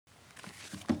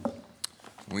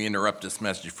We interrupt this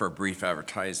message for a brief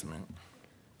advertisement.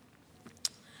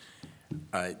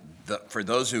 For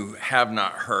those who have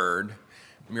not heard,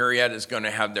 Marietta is going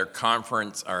to have their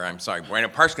conference, Buena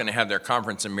Park's going to have their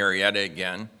conference in Marietta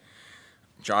again.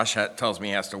 Josh tells me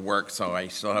he has to work, so I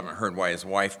still haven't heard why his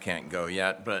wife can't go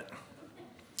yet. But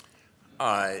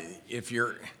if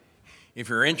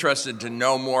you're interested to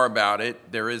know more about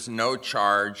it, there is no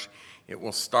charge. It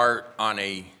will start on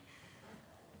a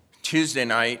Tuesday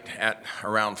night at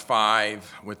around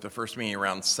 5, with the first meeting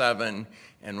around 7,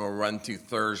 and we'll run through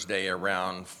Thursday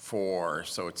around 4.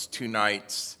 So it's 2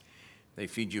 nights. They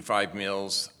feed you 5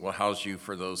 meals. We'll house you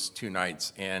for those 2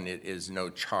 nights, and it is no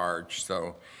charge.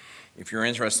 So if you're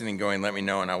interested in going, let me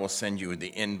know, and I will send you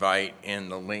the invite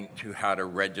and the link to how to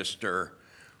register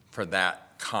for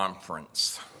that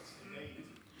conference.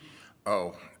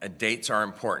 Dates are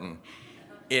important.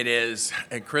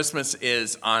 Christmas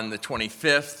is on the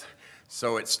 25th,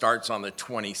 so it starts on the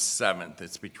 27th.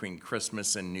 It's between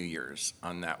Christmas and New Year's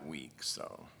on that week,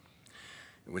 so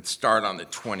it would start on the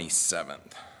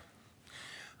 27th.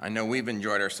 I know we've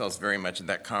enjoyed ourselves very much at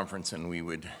that conference, and we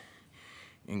would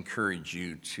encourage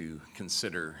you to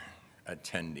consider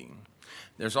attending.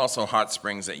 There's also hot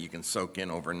springs that you can soak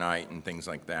in overnight and things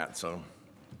like that, so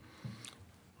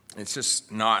it's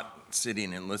just not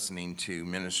sitting and listening to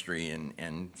ministry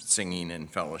and singing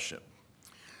and fellowship.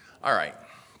 All right.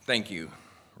 Thank you,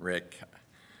 Rick,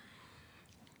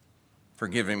 for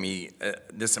giving me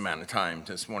this amount of time.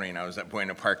 This morning I was at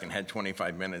Buena Park and had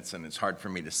 25 minutes, and it's hard for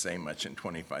me to say much in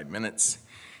 25 minutes.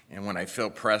 And when I feel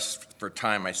pressed for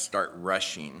time, I start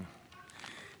rushing,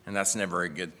 and that's never a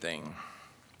good thing.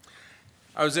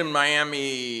 I was in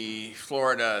Miami,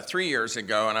 Florida 3 years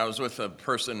ago, and I was with a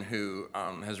person who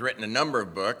has written a number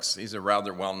of books. He's a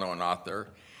rather well-known author,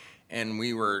 and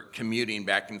we were commuting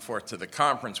back and forth to the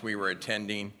conference we were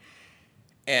attending,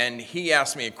 and he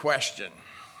asked me a question,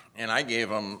 and I gave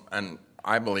him,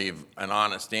 I believe, an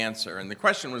honest answer. And the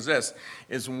question was this,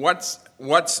 is what's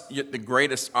the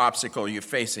greatest obstacle you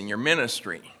face in your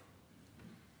ministry?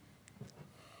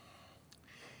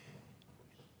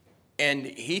 And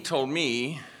he told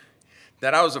me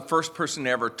that I was the first person that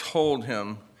ever told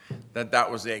him that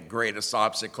was the greatest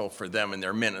obstacle for them in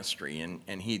their ministry.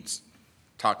 And he'd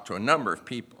talked to a number of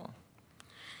people.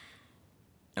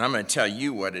 And I'm going to tell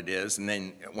you what it is. And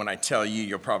then when I tell you,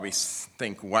 you'll probably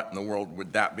think, what in the world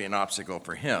would that be an obstacle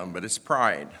for him? But it's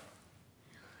pride.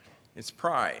 It's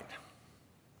pride.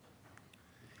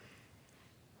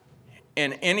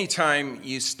 And anytime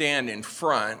you stand in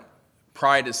front,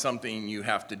 pride is something you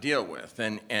have to deal with,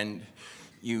 and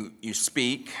you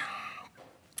speak.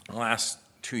 The last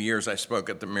 2 years I spoke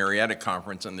at the Marietta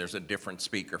conference, and there's a different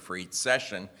speaker for each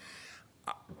session.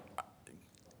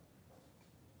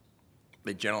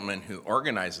 The gentleman who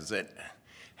organizes it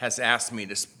has asked me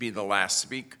to be the last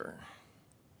speaker.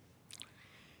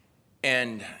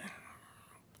 And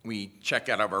we check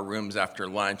out of our rooms after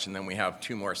lunch, and then we have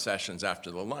 2 more sessions after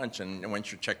the lunch. And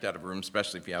once you're checked out of a room,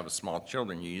 especially if you have small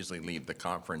children, you usually leave the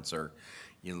conference or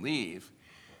you leave.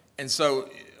 And so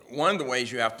one of the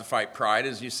ways you have to fight pride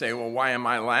is you say, well, why am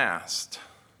I last?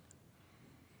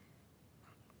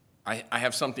 I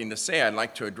have something to say. I'd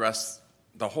like to address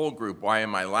the whole group. Why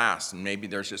am I last? And maybe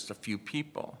there's just a few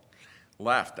people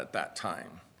left at that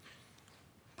time.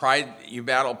 Pride, you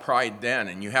battle pride then,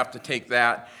 and you have to take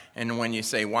that, and when you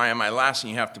say, why am I last?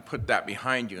 And you have to put that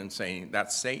behind you and say,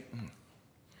 that's Satan,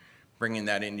 bringing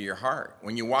that into your heart.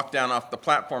 When you walk down off the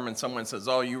platform and someone says,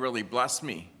 oh, you really blessed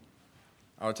me,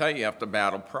 I'll tell you have to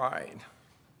battle pride.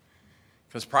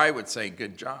 Because pride would say,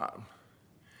 good job.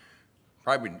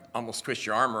 Pride would almost twist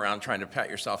your arm around trying to pat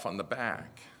yourself on the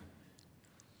back.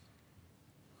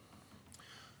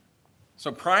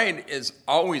 So pride is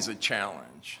always a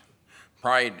challenge.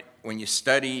 Pride, when you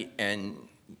study and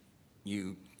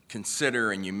you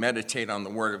consider and you meditate on the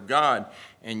Word of God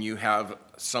and you have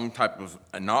some type of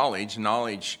knowledge,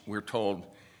 we're told,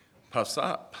 puffs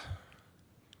up.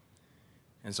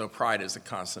 And so pride is a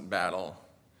constant battle,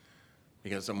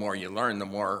 because the more you learn, the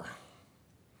more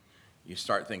you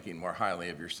start thinking more highly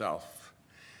of yourself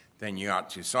than you ought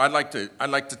to. So I'd like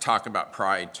to talk about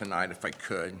pride tonight if I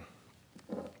could.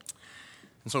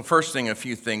 And so first thing, a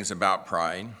few things about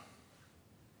pride.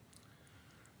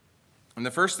 And the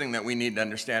first thing that we need to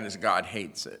understand is God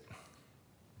hates it.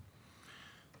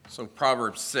 So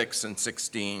Proverbs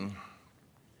 6:16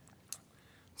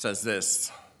 says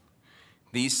this,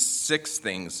 these 6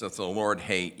 things doth the Lord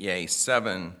hate, yea,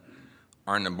 7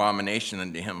 are an abomination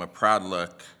unto him, a proud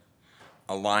look,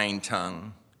 a lying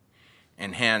tongue,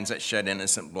 and hands that shed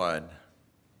innocent blood,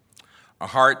 a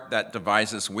heart that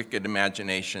devises wicked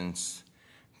imaginations,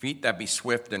 feet that be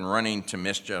swift in running to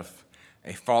mischief,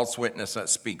 a false witness that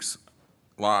speaks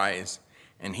lies,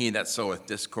 and he that soweth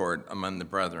discord among the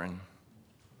brethren.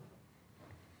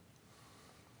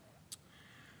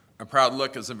 A proud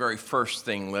look is the very first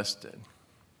thing listed.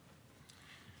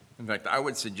 In fact, I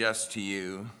would suggest to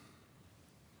you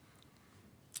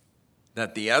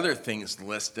that the other things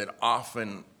listed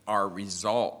often are a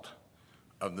result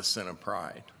of the sin of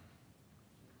pride.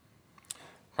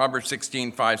 Proverbs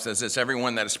 16:5 says this,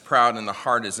 everyone that is proud in the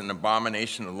heart is an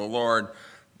abomination of the Lord,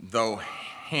 though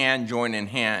hand join in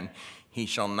hand, he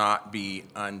shall not be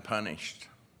unpunished.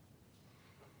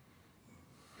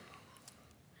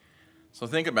 So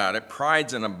think about it.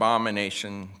 Pride's an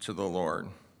abomination to the Lord.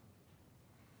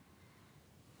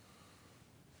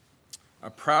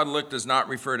 A proud look does not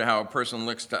refer to how a person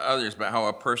looks to others, but how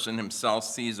a person himself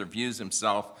sees or views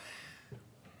himself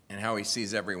and how he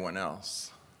sees everyone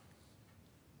else.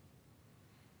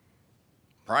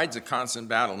 Pride's a constant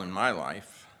battle in my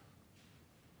life.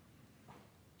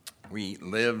 We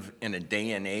live in a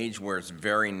day and age where it's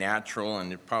very natural,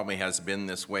 and it probably has been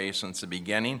this way since the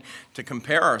beginning, to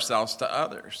compare ourselves to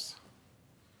others.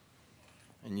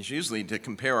 And it's usually to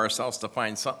compare ourselves to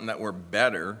find something that we're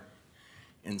better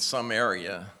in some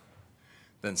area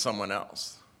than someone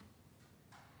else.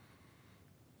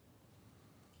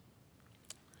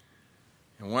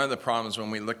 And one of the problems when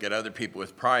we look at other people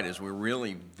with pride is we're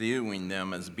really viewing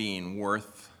them as being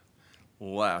worth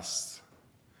less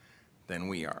than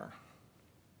we are.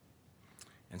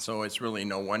 And so it's really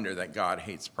no wonder that God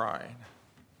hates pride.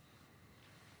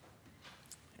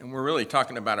 And we're really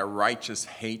talking about a righteous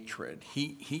hatred.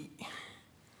 He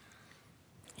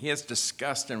has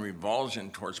disgust and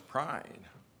revulsion towards pride.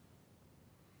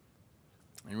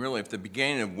 And really, if the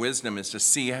beginning of wisdom is to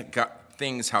see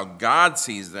things how God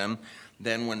sees them,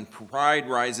 then when pride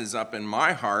rises up in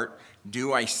my heart,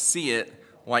 do I see it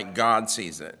like God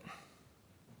sees it?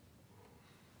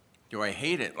 Do I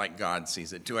hate it like God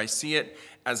sees it? Do I see it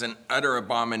as an utter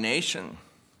abomination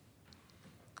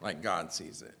like God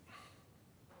sees it?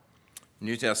 The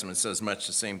New Testament says much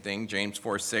the same thing. James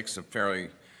 4:6, a fairly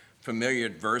familiar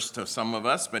verse to some of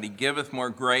us. But he giveth more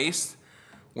grace.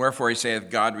 Wherefore he saith,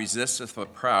 God resisteth the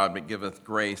proud, but giveth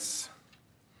grace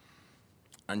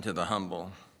unto the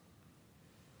humble.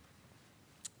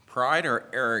 Pride or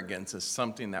arrogance is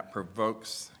something that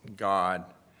provokes God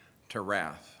to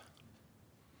wrath.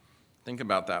 Think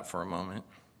about that for a moment.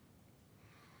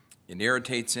 It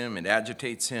irritates him, it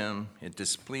agitates him, it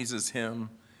displeases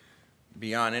him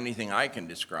beyond anything I can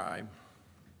describe.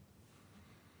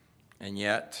 And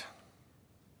yet,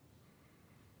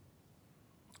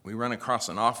 we run across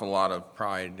an awful lot of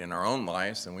pride in our own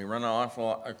lives, and we run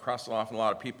across an awful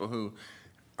lot of people who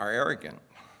are arrogant.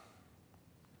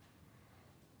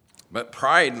 But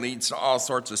pride leads to all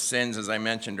sorts of sins, as I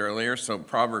mentioned earlier. So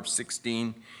Proverbs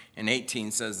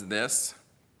 16:18 says this,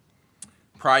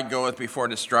 pride goeth before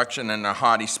destruction, and a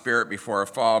haughty spirit before a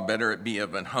fall. Better it be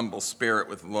of an humble spirit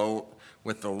with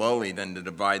the lowly than to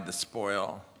divide the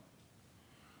spoil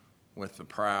with the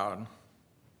proud.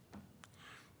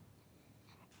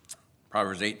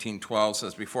 Proverbs 18:12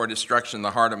 says, before destruction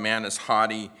the heart of man is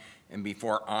haughty, and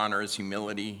before honor is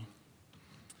humility.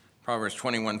 Proverbs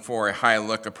 21:4, a high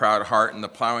look, a proud heart, and the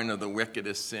plowing of the wicked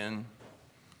is sin.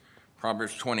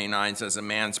 Proverbs 29 says, a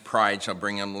man's pride shall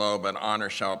bring him low, but honor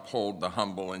shall uphold the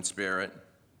humble in spirit.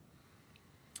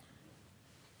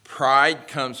 Pride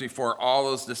comes before all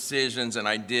those decisions and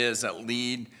ideas that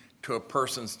lead to a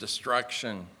person's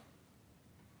destruction.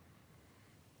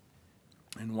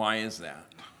 And why is that?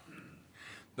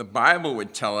 The Bible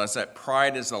would tell us that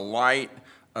pride is a light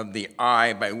of the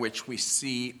eye by which we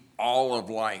see all of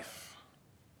life.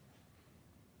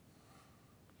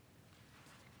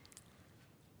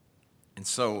 And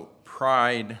so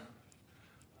pride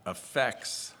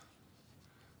affects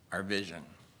our vision.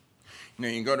 You know,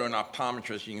 you can go to an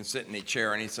optometrist, you can sit in a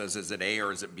chair and he says, is it A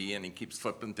or is it B? And he keeps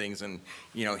flipping things and,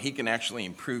 you know, he can actually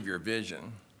improve your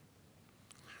vision.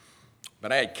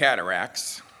 But I had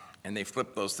cataracts and they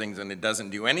flip those things and it doesn't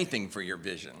do anything for your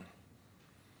vision.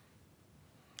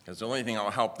 Because the only thing that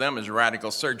will help them is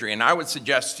radical surgery. And I would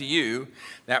suggest to you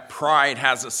that pride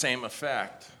has the same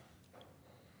effect.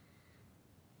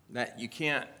 That you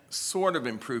can't sort of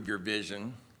improve your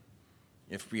vision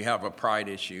if you have a pride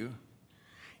issue.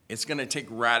 It's going to take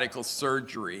radical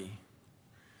surgery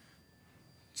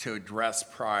to address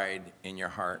pride in your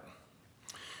heart.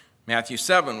 Matthew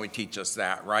 7 would teach us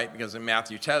that, right? Because in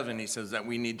Matthew 7, he says that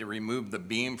we need to remove the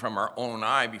beam from our own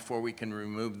eye before we can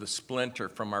remove the splinter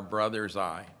from our brother's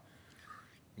eye.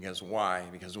 Because why?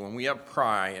 Because when we have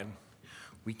pride,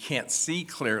 we can't see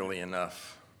clearly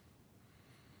enough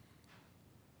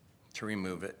to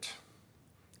remove it,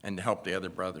 and to help the other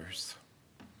brothers.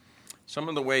 Some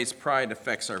of the ways pride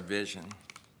affects our vision.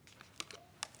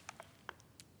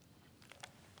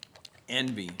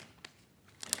 Envy.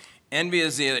 Envy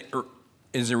is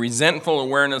a resentful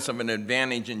awareness of an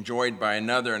advantage enjoyed by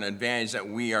another, an advantage that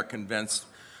we are convinced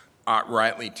ought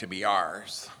rightly to be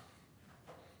ours.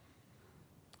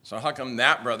 So how come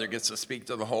that brother gets to speak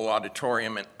to the whole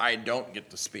auditorium and I don't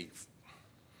get to speak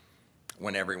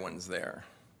when everyone's there?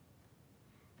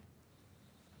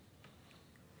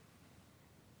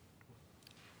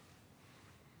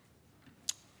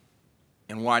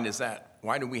 And why does that?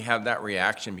 Why do we have that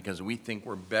reaction? Because we think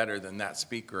we're better than that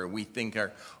speaker, or we think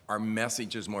our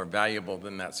message is more valuable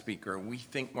than that speaker, or we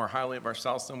think more highly of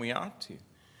ourselves than we ought to.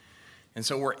 And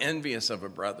so we're envious of a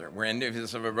brother. We're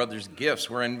envious of a brother's gifts.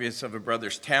 We're envious of a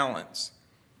brother's talents.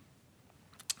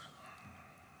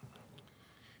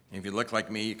 If you look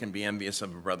like me, you can be envious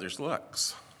of a brother's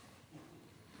looks.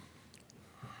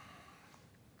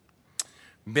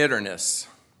 Bitterness.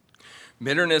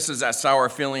 Bitterness is that sour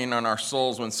feeling on our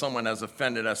souls when someone has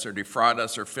offended us or defrauded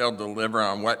us or failed to deliver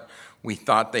on what we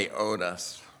thought they owed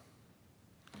us.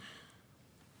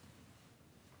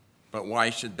 But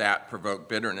why should that provoke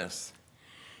bitterness?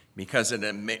 Because it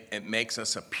makes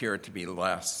us appear to be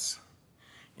less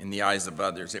in the eyes of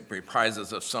others. It deprives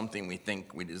us of something we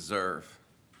think we deserve.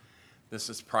 This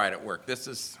is pride at work.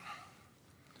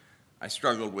 I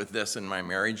struggled with this in my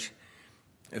marriage.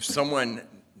 If someone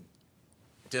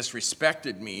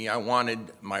disrespected me, I wanted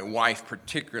my wife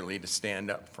particularly to stand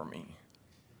up for me.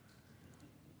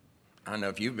 I don't know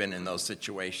if you've been in those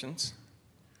situations,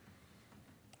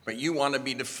 but you want to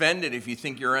be defended if you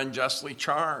think you're unjustly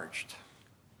charged.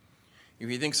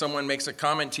 If you think someone makes a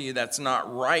comment to you that's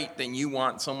not right, then you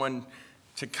want someone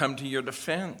to come to your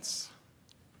defense.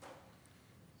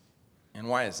 And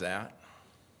why is that?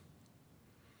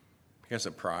 Because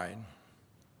of pride.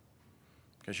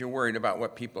 Because you're worried about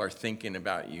what people are thinking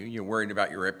about you. You're worried about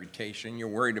your reputation. You're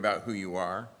worried about who you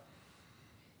are.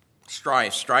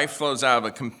 Strife. Strife flows out of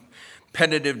a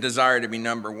competitive desire to be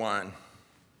number one.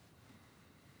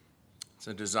 It's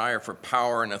a desire for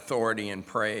power and authority and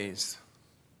praise.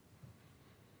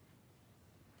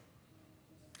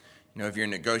 You know, if you're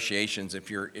in negotiations, if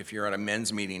you're at a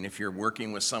men's meeting, if you're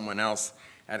working with someone else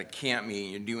at a camp meeting,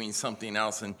 you're doing something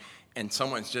else, and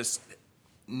someone just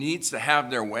needs to have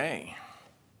their way.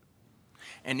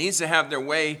 And needs to have their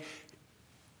way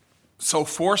so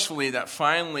forcefully that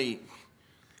finally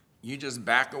you just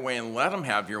back away and let them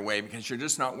have your way because you're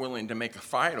just not willing to make a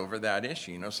fight over that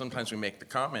issue. You know, sometimes we make the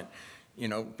comment,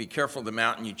 be careful the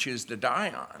mountain you choose to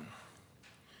die on.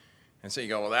 And so you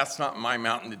go, well, that's not my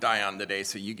mountain to die on today,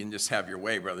 so you can just have your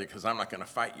way, brother, because I'm not going to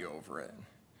fight you over it.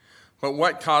 But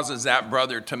what causes that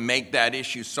brother to make that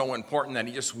issue so important that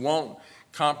he just won't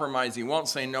compromise, he won't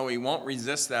say no, he won't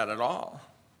resist that at all?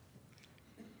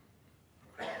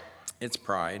 It's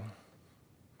pride.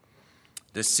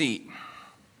 Deceit.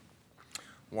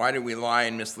 Why do we lie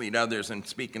and mislead others and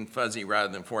speak in fuzzy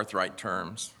rather than forthright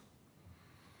terms?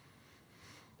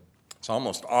 It's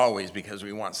almost always because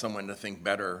we want someone to think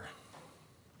better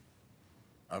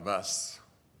of us.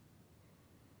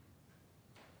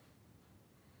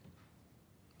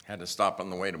 Had to stop on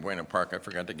the way to Buena Park. I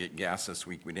forgot to get gas this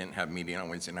week. We didn't have meeting on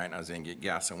Wednesday night, and I was going to get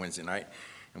gas on Wednesday night,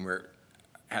 and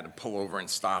had to pull over and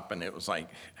stop, and it was like,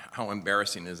 how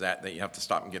embarrassing is that you have to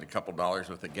stop and get a couple dollars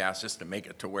worth of gas just to make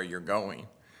it to where you're going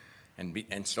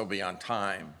and still be on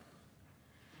time.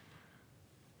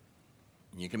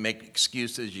 You can make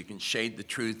excuses, you can shade the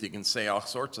truth, you can say all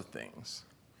sorts of things.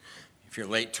 If you're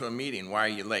late to a meeting, why are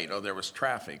you late? Oh, there was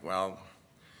traffic. Well,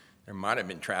 there might have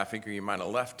been traffic, or you might have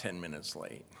left 10 minutes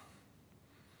late.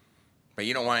 But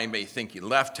you don't want anybody to think you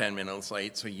left 10 minutes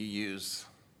late, so you use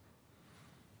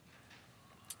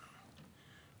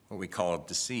what we call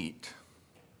deceit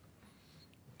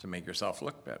to make yourself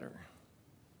look better.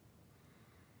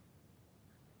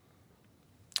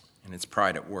 And it's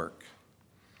pride at work.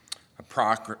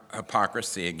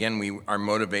 Hypocrisy. Again, we are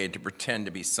motivated to pretend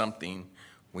to be something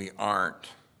we aren't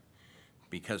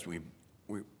because we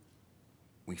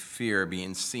fear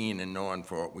being seen and known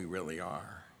for what we really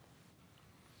are.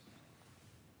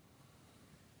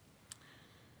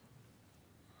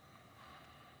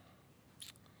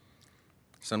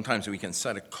 Sometimes we can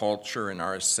set a culture in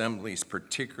our assemblies,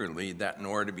 particularly, that in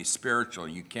order to be spiritual,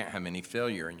 you can't have any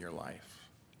failure in your life.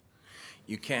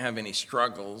 You can't have any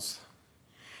struggles.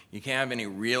 You can't have any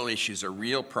real issues or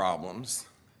real problems,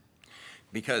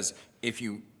 because if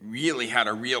you really had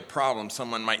a real problem,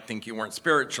 someone might think you weren't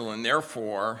spiritual, and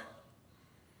therefore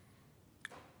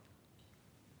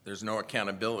there's no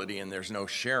accountability and there's no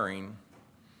sharing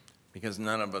because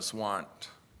none of us want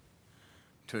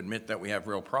to admit that we have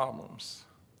real problems,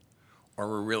 or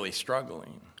we're really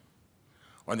struggling,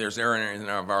 or there's areas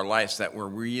of our lives that we're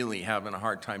really having a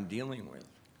hard time dealing with.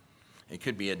 It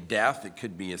could be a death, it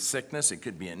could be a sickness, it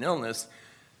could be an illness,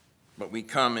 but we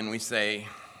come and we say,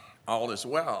 all is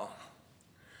well.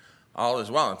 All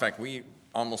is well. In fact, we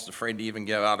almost afraid to even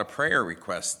give out a prayer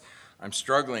request. I'm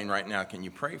struggling right now, can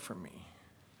you pray for me?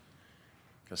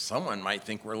 Because someone might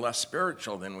think we're less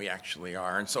spiritual than we actually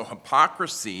are. And so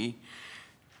hypocrisy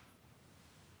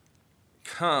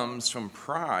comes from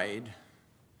pride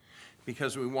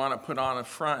because we want to put on a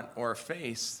front or a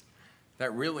face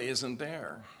that really isn't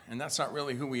there. And that's not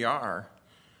really who we are,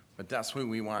 but that's who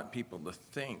we want people to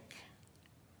think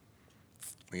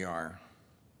we are.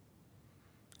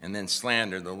 And then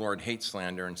slander. The Lord hates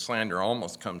slander, and slander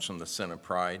almost comes from the sin of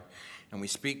pride. And we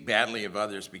speak badly of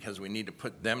others because we need to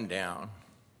put them down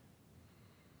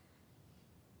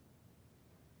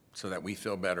so that we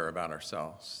feel better about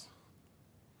ourselves.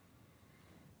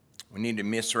 We need to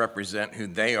misrepresent who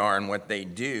they are and what they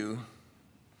do,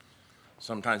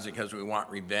 sometimes because we want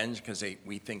revenge, because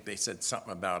we think they said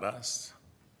something about us.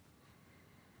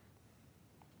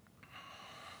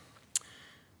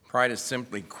 Pride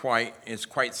is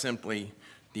quite simply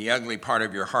the ugly part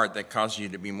of your heart that causes you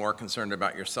to be more concerned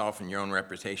about yourself and your own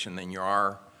reputation than you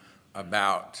are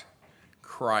about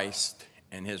Christ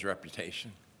and his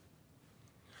reputation.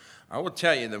 I will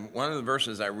tell you that one of the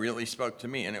verses that really spoke to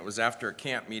me, and it was after a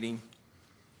camp meeting,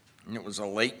 and it was a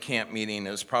late camp meeting.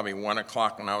 It was probably 1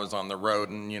 o'clock when I was on the road,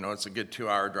 and it's a good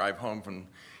 2-hour drive home from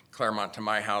Claremont to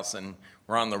my house, and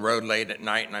we're on the road late at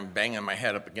night, and I'm banging my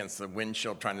head up against the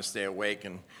windshield trying to stay awake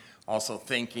and also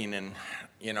thinking, and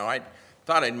I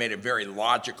thought I'd made a very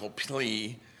logical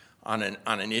plea on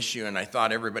an issue, and I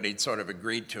thought everybody'd sort of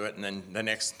agreed to it, and then the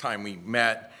next time we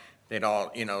met,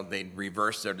 they'd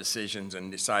reversed their decisions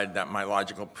and decided that my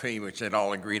logical plea, which they'd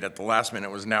all agreed at the last minute,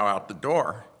 was now out the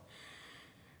door.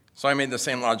 So I made the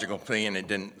same logical plea, and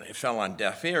it fell on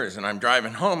deaf ears, and I'm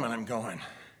driving home, and I'm going,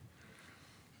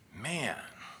 man,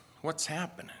 what's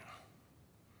happening?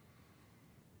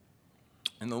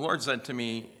 And the Lord said to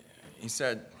me, he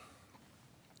said,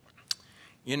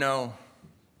 if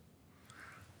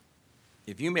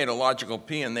you made a logical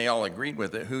plea and they all agreed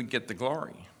with it, who'd get the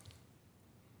glory?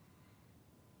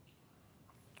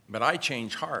 But I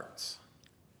change hearts.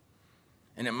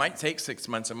 And it might take 6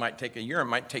 months, it might take a year, it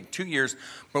might take 2 years,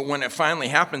 but when it finally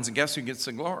happens, guess who gets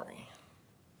the glory?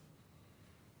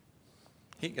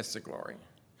 He gets the glory.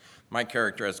 My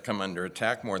character has come under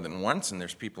attack more than once, and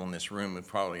there's people in this room who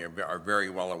probably are very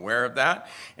well aware of that,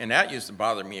 and that used to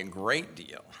bother me a great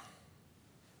deal.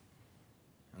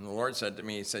 And the Lord said to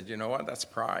me, he said, you know what, that's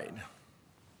pride.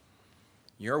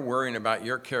 Your worrying about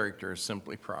your character is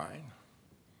simply pride.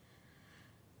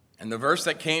 And the verse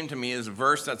that came to me is a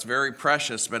verse that's very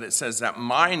precious, but it says that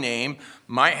my name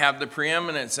might have the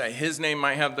preeminence, that his name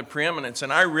might have the preeminence.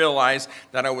 And I realized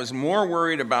that I was more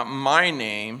worried about my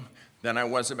name than I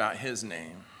was about his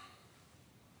name.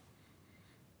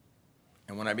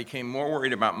 And when I became more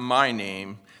worried about my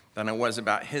name than I was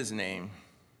about his name,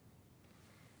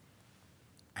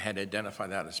 I had to identify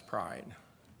that as pride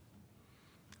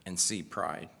and see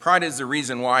pride. Pride is the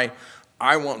reason why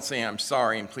I won't say I'm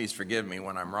sorry and please forgive me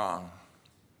when I'm wrong.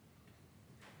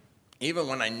 Even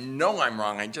when I know I'm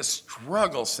wrong, I just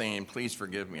struggle saying, please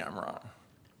forgive me, I'm wrong.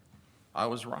 I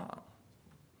was wrong.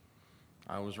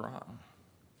 I was wrong.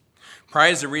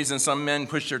 Pride is the reason some men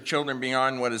push their children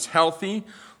beyond what is healthy,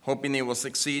 hoping they will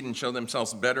succeed and show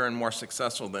themselves better and more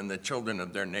successful than the children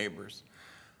of their neighbors.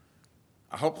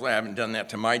 Hopefully I haven't done that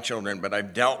to my children, but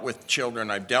I've dealt with children,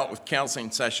 I've dealt with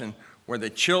counseling sessions where the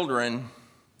children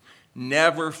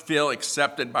never feel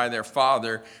accepted by their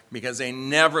father because they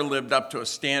never lived up to a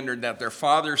standard that their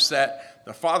father set.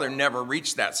 The father never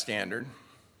reached that standard,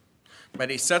 but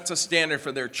he sets a standard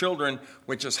for their children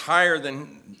which is higher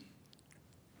than,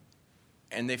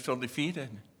 and they feel defeated.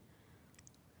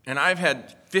 And I've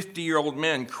had 50-year-old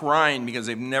men crying because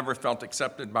they've never felt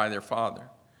accepted by their father.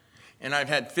 And I've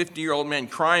had 50-year-old men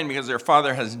crying because their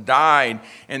father has died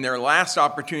and their last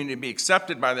opportunity to be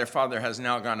accepted by their father has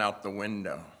now gone out the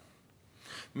window.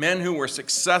 Men who were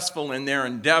successful in their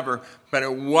endeavor, but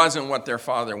it wasn't what their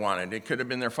father wanted. It could have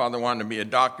been their father wanted to be a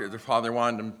doctor, their father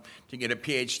wanted them to get a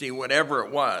PhD, whatever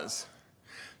it was.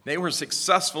 They were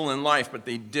successful in life, but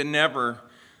they did never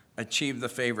achieve the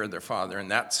favor of their father,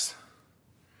 and that's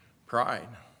pride.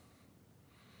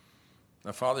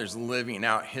 The father's living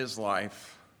out his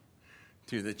life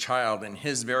through the child, and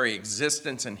his very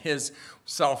existence and his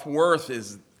self-worth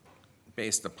is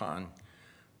based upon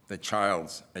the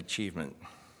child's achievement.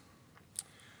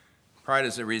 Pride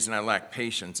is the reason I lack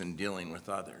patience in dealing with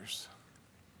others.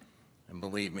 And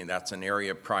believe me, that's an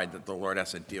area of pride that the Lord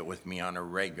has to deal with me on a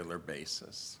regular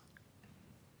basis.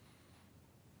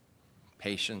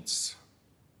 Patience.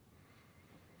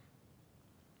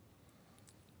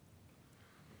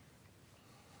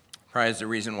 Pride is the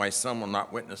reason why some will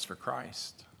not witness for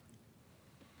Christ.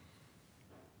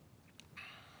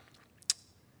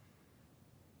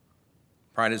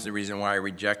 Pride is the reason why I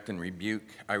reject and rebuke.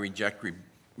 I reject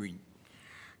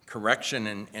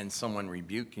correction and someone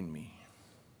rebuking me.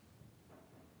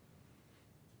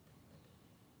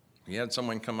 You had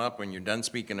someone come up when you're done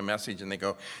speaking a message and they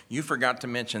go, "You forgot to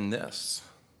mention this."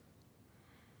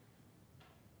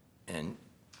 And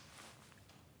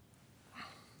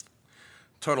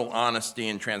total honesty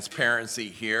and transparency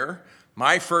here.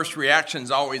 My first reaction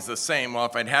is always the same. Well,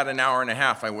 if I'd had an hour and a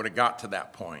half, I would have got to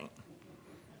that point.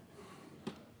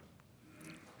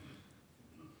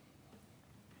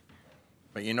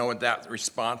 But you know what that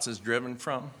response is driven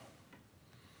from?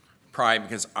 Pride,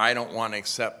 because I don't want to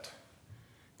accept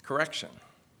correction.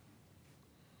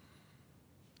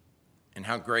 And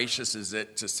how gracious is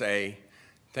it to say,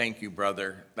 "Thank you,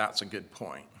 brother, that's a good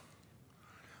point.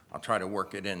 I'll try to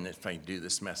work it in if I do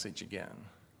this message again."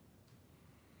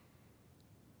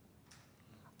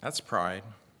 That's pride.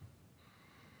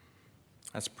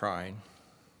 That's pride.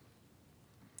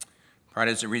 Pride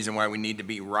is the reason why we need to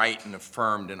be right and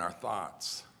affirmed in our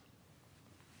thoughts.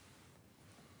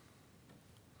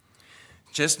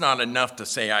 Just not enough to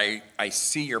say, I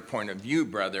see your point of view,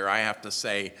 brother. I have to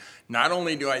say, not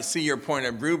only do I see your point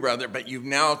of view, brother, but you've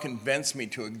now convinced me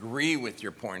to agree with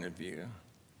your point of view.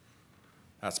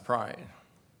 That's pride.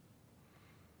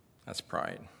 That's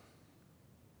pride.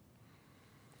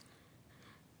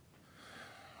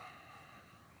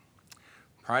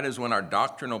 Pride is when our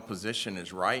doctrinal position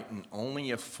is right and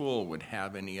only a fool would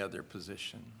have any other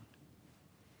position.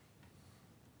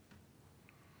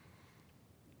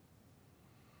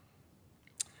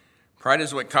 Pride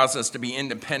is what causes us to be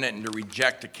independent and to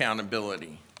reject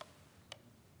accountability.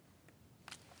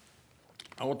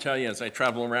 I will tell you, as I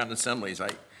travel around assemblies,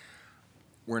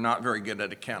 we're not very good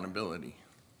at accountability.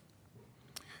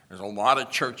 There's a lot of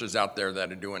churches out there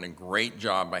that are doing a great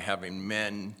job by having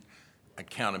men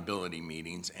accountability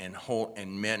meetings and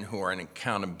men who are in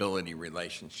accountability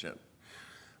relationship.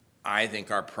 I think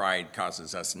our pride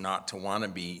causes us not to want to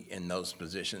be in those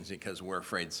positions because we're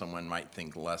afraid someone might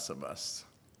think less of us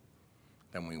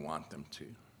than we want them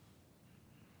to.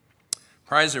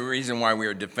 Pride is the reason why we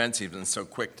are defensive and so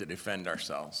quick to defend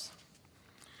ourselves.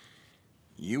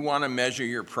 You want to measure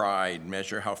your pride,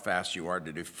 measure how fast you are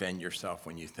to defend yourself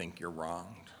when you think you're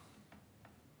wronged.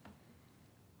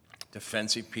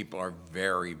 Defensive people are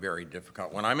very, very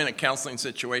difficult. When I'm in a counseling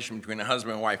situation between a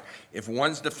husband and wife, if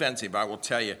one's defensive, I will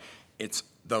tell you, it's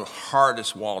the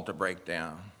hardest wall to break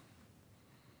down.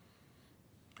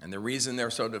 And the reason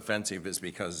they're so defensive is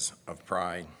because of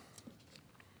pride.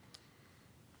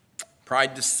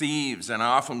 Pride deceives, and I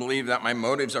often believe that my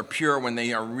motives are pure when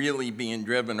they are really being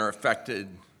driven or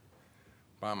affected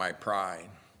by my pride.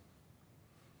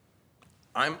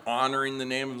 I'm honoring the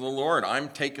name of the Lord. I'm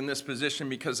taking this position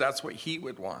because that's what he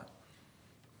would want.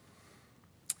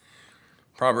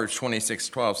 Proverbs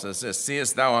 26:12 says this,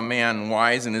 "Seest thou a man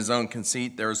wise in his own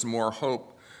conceit? There is more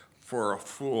hope for a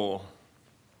fool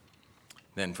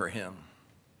than for him."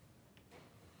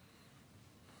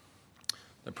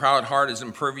 The proud heart is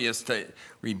impervious to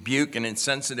rebuke and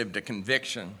insensitive to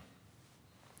conviction.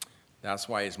 That's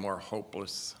why he's more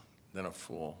hopeless than a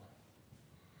fool.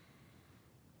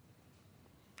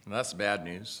 And that's bad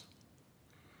news.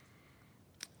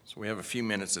 So we have a few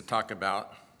minutes to talk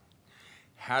about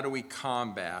how do we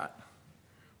combat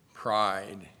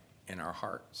pride in our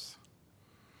hearts.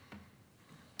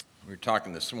 We were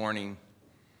talking this morning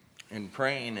and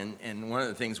praying, and one of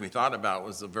the things we thought about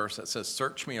was the verse that says,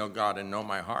 "Search me, O God, and know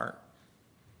my heart,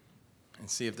 and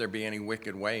see if there be any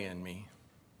wicked way in me."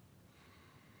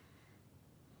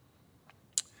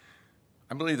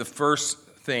 I believe the first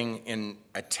thing in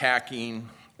attacking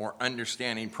or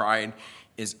understanding pride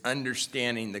is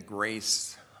understanding the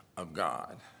grace of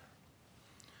God.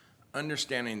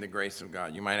 Understanding the grace of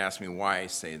God. You might ask me why I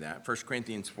say that. 1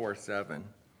 Corinthians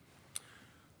 4:7.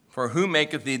 "For who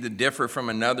maketh thee to differ from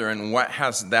another, and what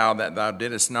hast thou that thou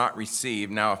didst not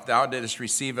receive? Now if thou didst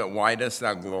receive it, why dost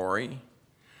thou glory,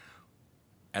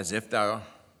 as if thou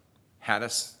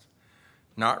hadst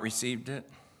not received it?"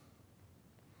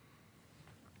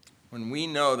 When we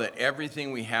know that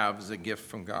everything we have is a gift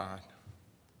from God,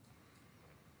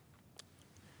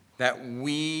 that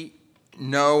we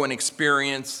know and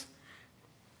experience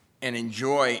and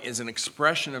enjoy is an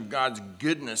expression of God's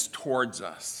goodness towards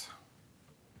us.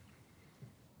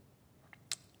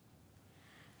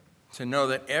 to know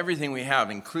that everything we have,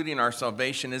 including our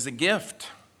salvation, is a gift.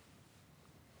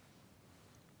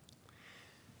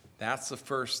 That's the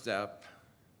first step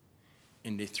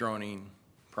in dethroning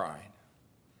pride.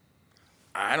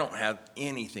 I don't have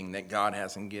anything that God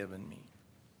hasn't given me.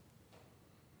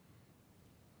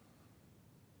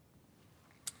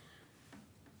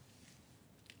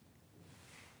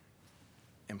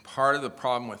 And part of the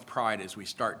problem with pride is we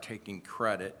start taking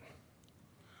credit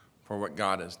for what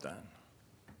God has done.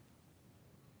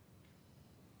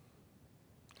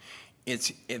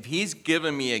 If he's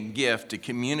given me a gift to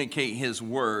communicate his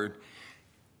word,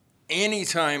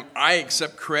 anytime I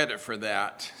accept credit for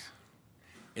that,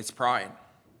 it's pride.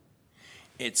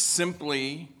 It's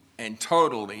simply and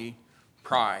totally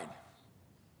pride.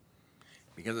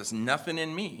 Because it's nothing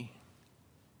in me.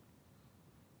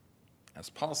 As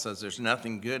Paul says, there's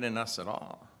nothing good in us at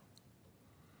all.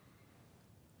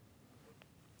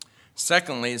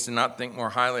 Secondly, is to not think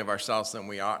more highly of ourselves than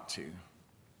we ought to.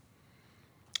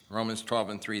 Romans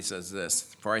 12:3 says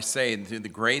this, "For I say, through the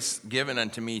grace given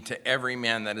unto me, to every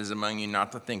man that is among you,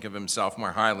 not to think of himself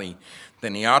more highly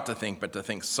than he ought to think, but to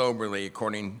think soberly,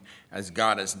 according as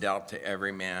God has dealt to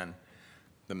every man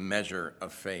the measure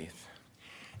of faith."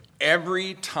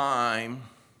 Every time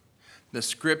the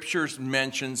scriptures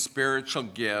mention spiritual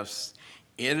gifts,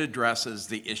 it addresses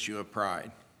the issue of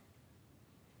pride.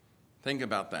 Think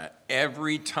about that.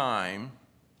 Every time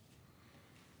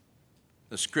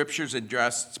the scriptures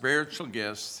address spiritual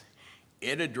gifts,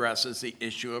 it addresses the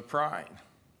issue of pride.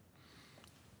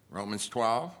 Romans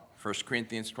 12, 1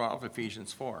 Corinthians 12,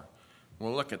 Ephesians 4.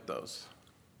 We'll look at those.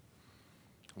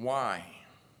 Why?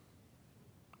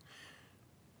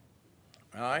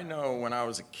 Well, I know when I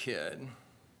was a kid,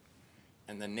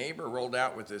 and the neighbor rolled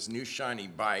out with this new shiny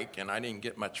bike, and I didn't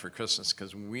get much for Christmas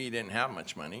because we didn't have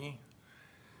much money,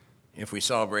 if we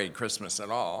celebrated Christmas at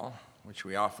all, which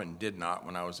we often did not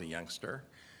when I was a youngster.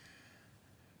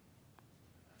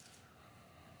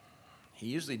 He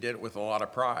usually did it with a lot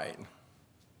of pride.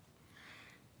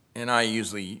 And I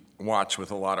usually watch with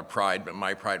a lot of pride, but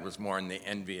my pride was more in the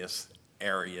envious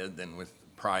area than with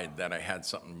pride that I had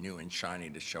something new and shiny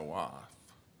to show off.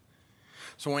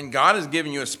 So when God has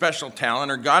given you a special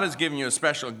talent or God has given you a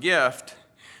special gift,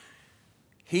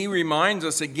 he reminds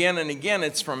us again and again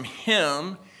it's from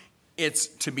him, it's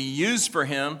to be used for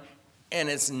him, and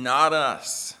it's not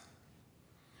us.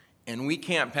 And we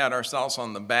can't pat ourselves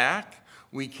on the back.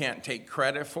 We can't take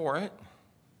credit for it.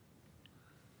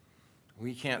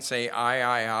 We can't say,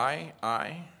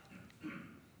 I.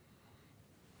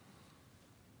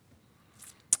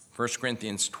 1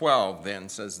 Corinthians 12 then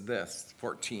says this,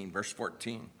 verse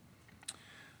 14.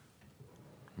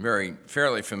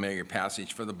 Fairly familiar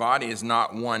passage. "For the body is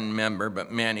not one member,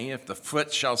 but many. If the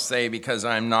foot shall say, because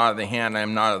I am not of the hand, I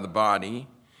am not of the body,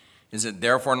 is it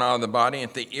therefore not of the body?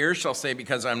 If the ear shall say,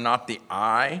 because I am not the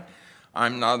eye, I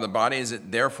am not of the body, is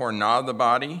it therefore not of the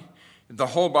body? If the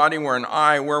whole body were an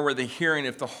eye, where were the hearing?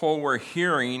 If the whole were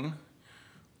hearing,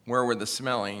 where were the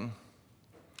smelling?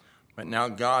 But now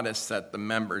God has set the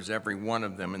members, every one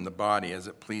of them, in the body as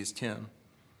it pleased him."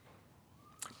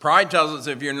 Pride tells us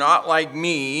if you're not like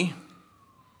me,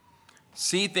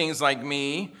 see things like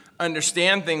me,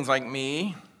 understand things like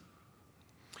me,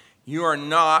 you are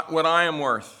not what I am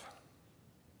worth.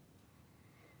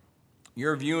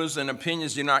 Your views and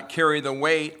opinions do not carry the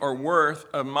weight or worth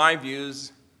of my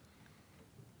views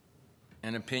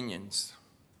and opinions.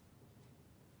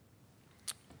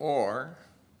 Or,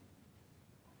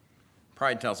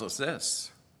 pride tells us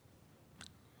this.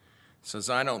 It says,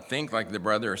 I don't think like the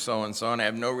brother or so-and-so, and I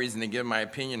have no reason to give my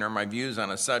opinion or my views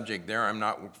on a subject.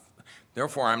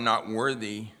 Therefore, I'm not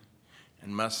worthy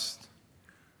and must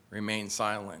remain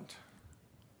silent.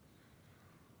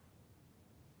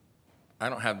 I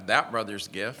don't have that brother's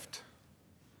gift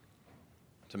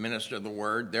to minister the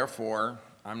word. Therefore,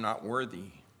 I'm not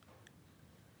worthy.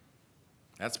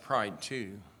 That's pride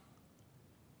too.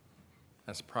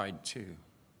 That's pride too.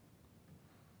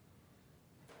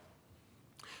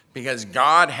 Because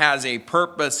God has a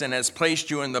purpose and has placed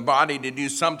you in the body to do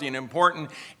something important.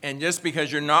 And just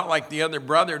because you're not like the other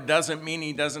brother doesn't mean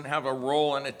he doesn't have a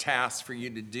role and a task for you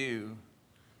to do.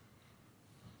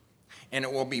 And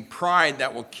it will be pride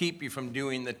that will keep you from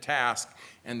doing the task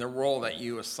and the role that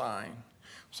you assign.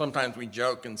 Sometimes we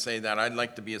joke and say that I'd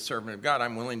like to be a servant of God.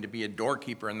 I'm willing to be a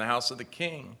doorkeeper in the house of the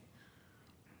king.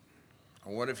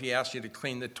 Or what if he asked you to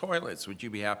clean the toilets? Would you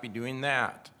be happy doing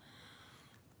that?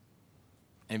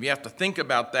 And if you have to think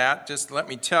about that, just let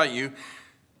me tell you,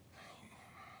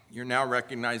 you're now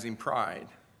recognizing pride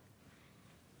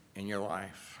in your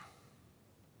life.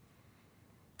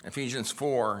 Ephesians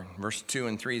 4, verse 2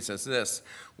 and 3 says this,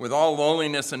 with all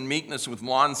lowliness and meekness, with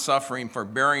long-suffering,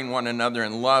 forbearing one another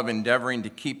in love, endeavoring to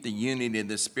keep the unity of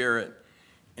the Spirit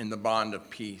in the bond of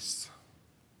peace.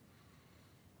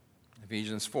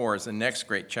 Ephesians 4 is the next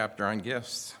great chapter on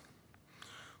gifts.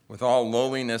 With all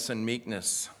lowliness and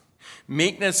meekness.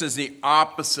 Meekness is the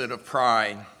opposite of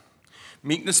pride.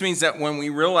 Meekness means that when we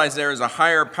realize there is a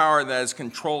higher power that is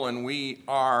control and we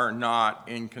are not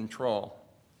in control.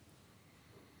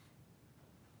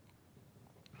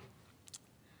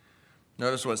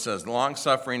 Notice what it says,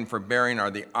 long-suffering, forbearing are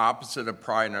the opposite of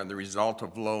pride and are the result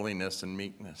of lowliness and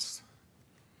meekness.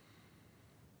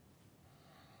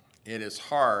 It is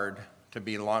hard to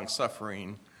be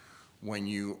long-suffering when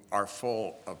you are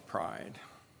full of pride.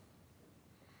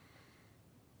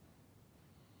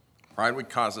 Pride would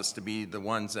cause us to be the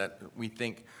ones that we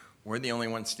think we're the only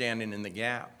ones standing in the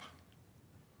gap.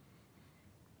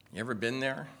 You ever been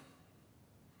there?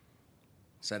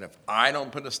 Said, if I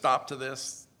don't put a stop to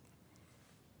this,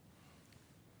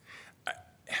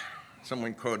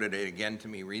 someone quoted it again to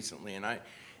me recently, and I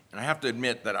have to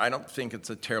admit that I don't think it's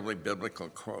a terribly biblical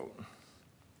quote.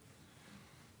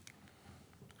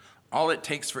 All it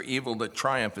takes for evil to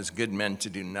triumph is good men to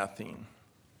do nothing.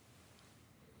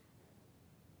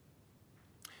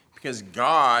 Because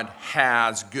God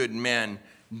has good men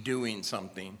doing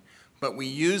something, but we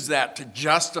use that to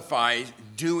justify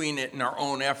doing it in our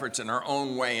own efforts, in our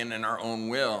own way, and in our own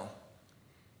will.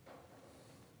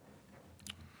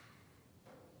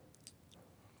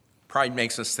 Pride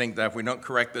makes us think that if we don't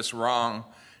correct this wrong,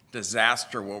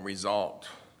 disaster will result.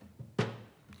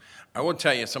 I will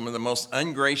tell you, some of the most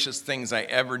ungracious things I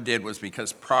ever did was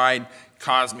because pride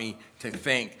caused me to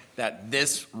think that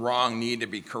this wrong needed to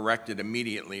be corrected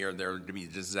immediately or there would be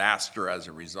disaster as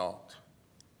a result.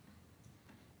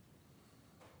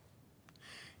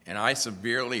 And I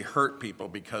severely hurt people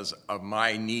because of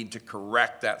my need to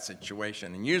correct that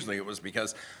situation. And usually it was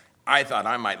because I thought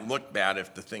I might look bad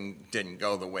if the thing didn't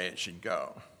go the way it should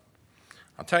go.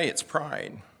 I'll tell you, it's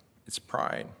pride. It's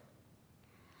pride.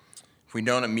 If we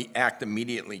don't act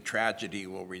immediately, tragedy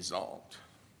will result.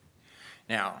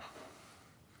 Now,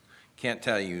 can't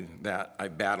tell you that I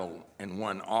battled and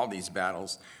won all these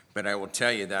battles, but I will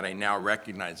tell you that I now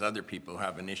recognize other people who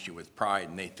have an issue with pride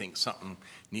and they think something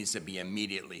needs to be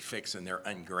immediately fixed and they're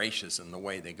ungracious in the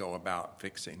way they go about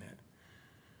fixing it.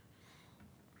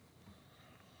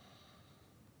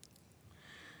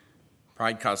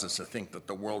 Pride causes us to think that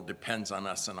the world depends on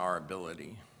us and our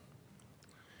ability.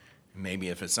 Maybe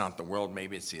if it's not the world,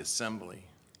 maybe it's the assembly,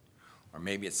 or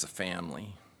maybe it's the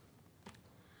family.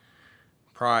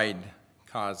 Pride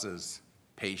causes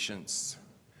patience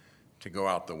to go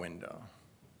out the window.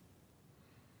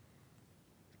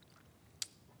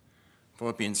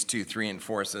 Philippians 2, 3, and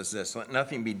 4 says this, let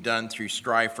nothing be done through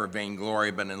strife or vainglory,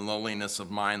 but in lowliness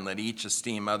of mind, let each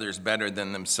esteem others better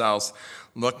than themselves.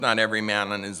 Look not every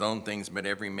man on his own things, but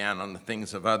every man on the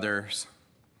things of others.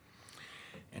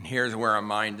 And here's where our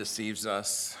mind deceives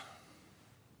us.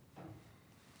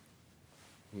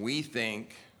 We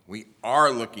think we are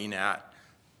looking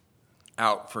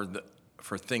out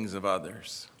for things of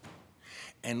others.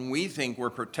 And we think we're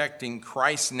protecting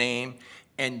Christ's name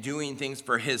and doing things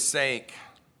for his sake.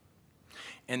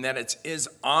 And that it's his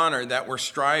honor that we're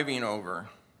striving over.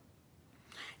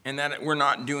 And that we're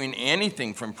not doing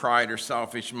anything from pride or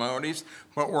selfish motives,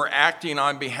 but we're acting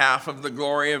on behalf of the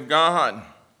glory of God.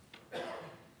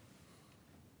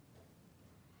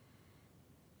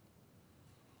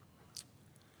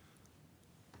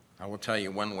 I will tell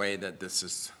you one way that this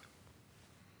has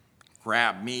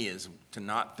grabbed me is to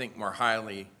not think more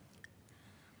highly.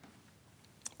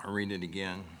 I'll read it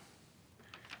again.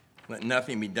 Let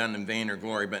nothing be done in vain or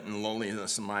glory, but in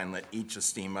lowliness of mind, let each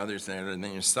esteem others better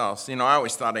than yourselves. You know, I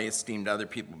always thought I esteemed other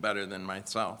people better than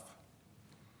myself.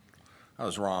 I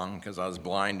was wrong because I was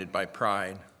blinded by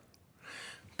pride.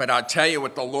 But I'll tell you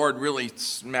what the Lord really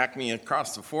smacked me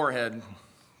across the forehead,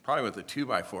 probably with a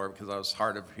 2x4 because I was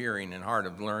hard of hearing and hard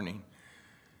of learning.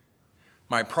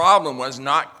 My problem was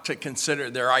not to consider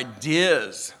their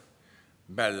ideas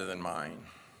better than mine.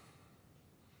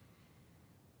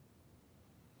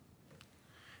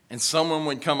 And someone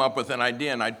would come up with an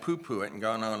idea and I'd poo-poo it and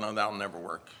go, no, that'll never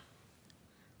work.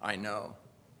 I know.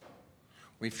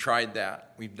 We've tried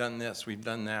that. We've done this. We've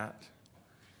done that.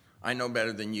 I know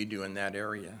better than you do in that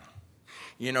area.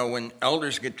 You know, when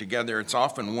elders get together, it's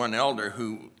often one elder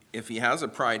who, if he has a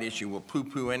pride issue, will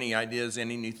poo-poo any ideas,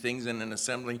 any new things in an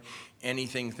assembly,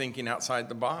 anything thinking outside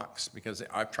the box, because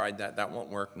I've tried that. That won't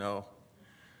work. No.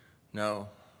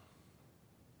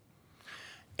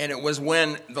 And it was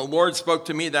when the Lord spoke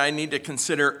to me that I need to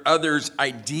consider others'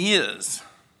 ideas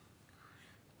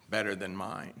better than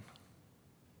mine.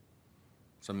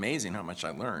 It's amazing how much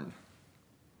I learned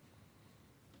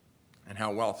and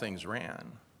how well things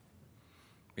ran.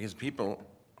 Because people,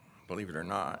 believe it or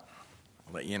not,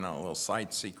 I'll let you know a little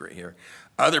side secret here.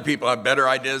 Other people have better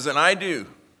ideas than I do.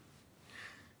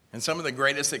 And some of the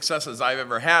greatest successes I've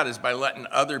ever had is by letting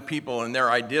other people and their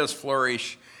ideas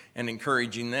flourish and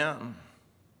encouraging them.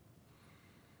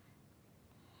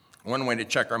 One way to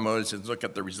check our motives is look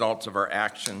at the results of our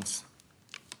actions.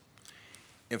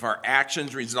 If our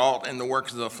actions result in the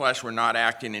works of the flesh, we're not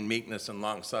acting in meekness and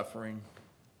long-suffering.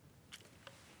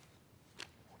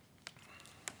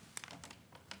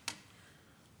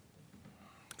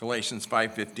 Galatians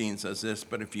 5:15 says this,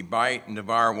 "But if you bite and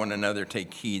devour one another,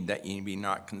 take heed that ye be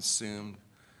not consumed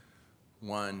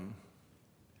one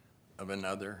of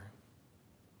another."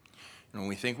 And when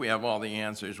we think we have all the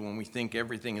answers, when we think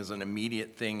everything is an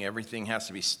immediate thing, everything has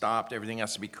to be stopped, everything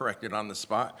has to be corrected on the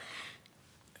spot,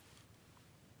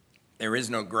 there is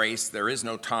no grace, there is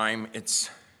no time. That's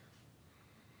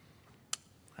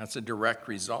a direct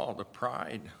result of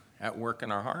pride at work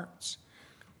in our hearts.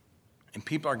 And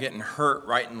people are getting hurt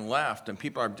right and left, and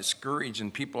people are discouraged,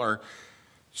 and people are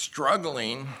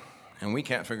struggling, and we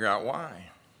can't figure out why.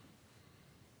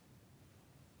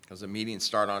 Because the meetings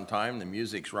start on time, the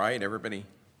music's right, everybody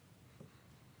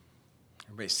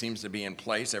seems to be in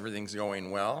place, everything's going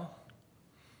well.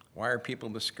 Why are people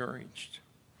discouraged?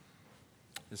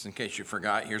 Just in case you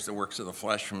forgot, here's the works of the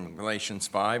flesh from Galatians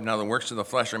 5. Now the works of the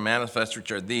flesh are manifest,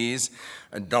 which are these: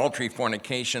 adultery,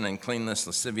 fornication, uncleanness,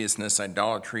 lasciviousness,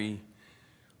 idolatry,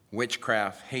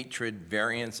 witchcraft, hatred,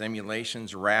 variance,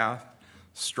 emulations, wrath,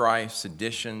 strife,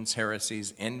 seditions,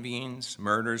 heresies, envyings,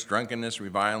 murders, drunkenness,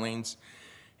 revilings,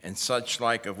 and such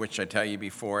like, of which I tell you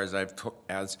before,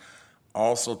 as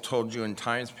also told you in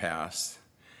times past,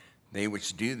 they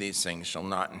which do these things shall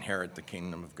not inherit the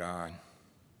kingdom of God.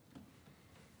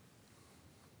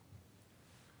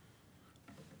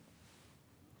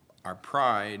 Our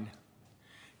pride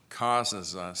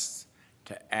causes us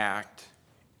to act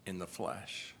in the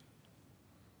flesh.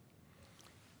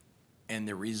 And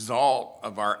the result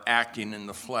of our acting in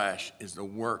the flesh is the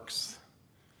works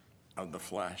of the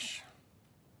flesh.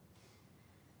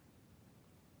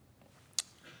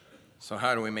 So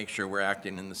how do we make sure we're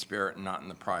acting in the Spirit and not in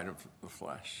the pride of the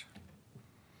flesh?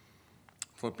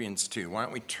 Philippians 2. Why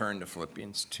don't we turn to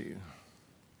Philippians 2?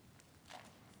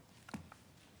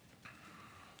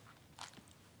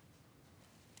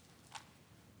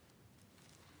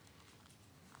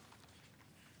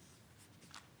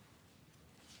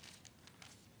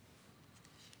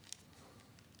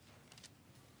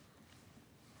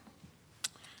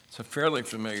 It's a fairly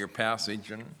familiar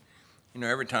passage, and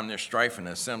every time there's strife in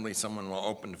the assembly, someone will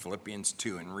open to Philippians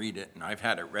 2 and read it, and I've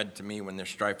had it read to me when there's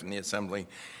strife in the assembly,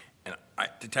 and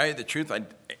to tell you the truth, I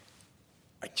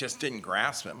just didn't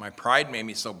grasp it. My pride made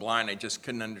me so blind, I just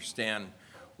couldn't understand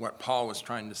what Paul was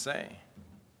trying to say.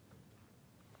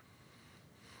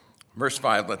 Verse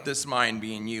 5, "Let this mind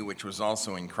be in you, which was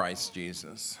also in Christ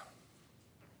Jesus."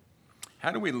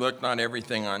 How do we look not every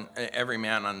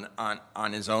man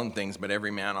on his own things, but every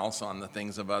man also on the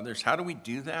things of others? How do we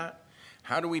do that?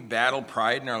 How do we battle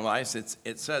pride in our lives?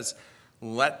 It says,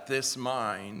 "Let this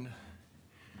mind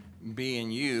be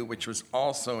in you, which was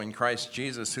also in Christ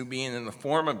Jesus, who being in the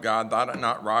form of God, thought it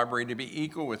not robbery to be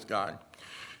equal with God."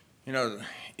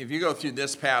 If you go through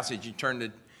this passage, you turn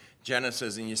to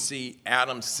Genesis and you see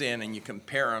Adam's sin and you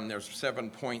compare them. There's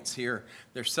 7 points here.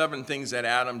 There's 7 things that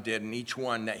Adam did, and each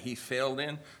one that he failed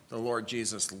in, the Lord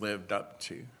Jesus lived up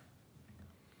to.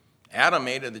 Adam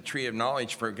ate of the tree of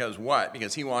knowledge because what?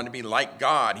 Because he wanted to be like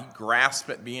God. He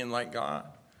grasped at being like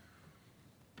God.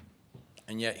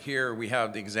 And yet here we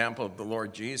have the example of the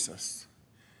Lord Jesus.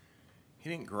 He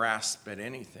didn't grasp at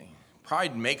anything.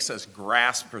 Pride makes us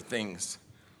grasp for things.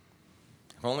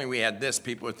 If only we had this,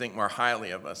 people would think more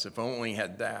highly of us. If only we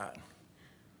had that.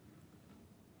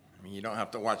 You don't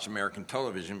have to watch American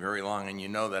television very long, and you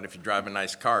know that if you drive a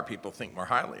nice car, people think more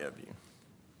highly of you.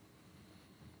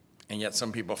 And yet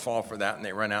some people fall for that, and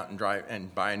they run out and drive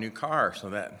and buy a new car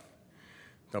so that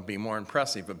they'll be more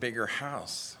impressive, a bigger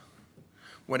house,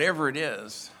 whatever it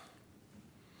is.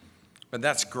 But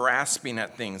that's grasping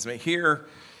at things. But here,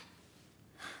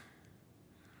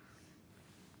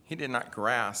 he did not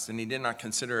grasp, and he did not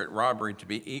consider it robbery to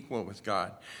be equal with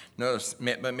God. Notice,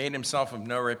 but made himself of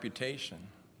no reputation.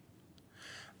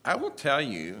 I will tell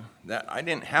you that I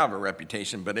didn't have a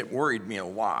reputation, but it worried me a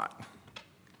lot.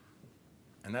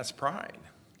 And that's pride.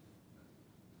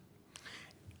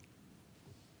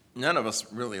 None of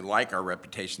us really like our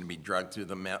reputation to be dragged through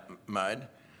the mud,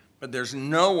 but there's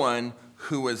no one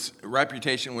whose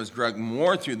reputation was dragged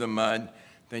more through the mud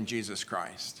than Jesus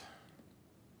Christ.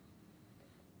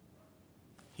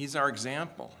 He's our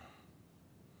example.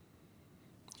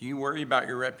 Do you worry about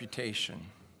your reputation?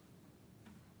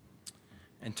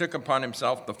 And took upon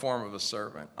himself the form of a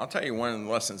servant. I'll tell you one of the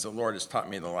lessons the Lord has taught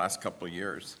me the last couple of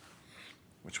years,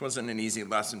 which wasn't an easy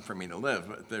lesson for me to live.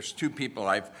 But there's two people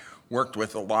I've worked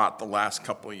with a lot the last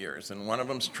couple of years. And one of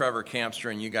them's Trevor Campster,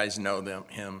 and you guys know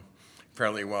him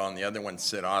fairly well. And the other one's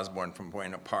Sid Osborne from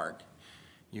Buena Park.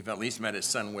 You've at least met his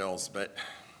son, Wills. But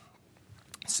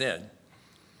Sid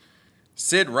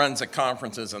runs the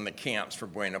conferences and the camps for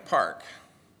Buena Park.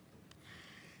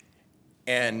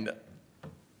 And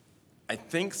I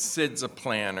think Sid's a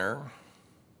planner,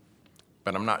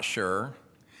 but I'm not sure,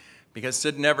 because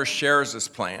Sid never shares his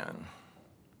plan.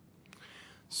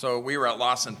 So we were at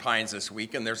Lawson Pines this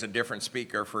week, and there's a different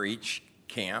speaker for each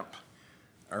camp,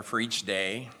 or for each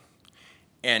day.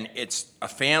 And it's a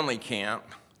family camp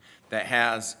that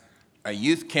has a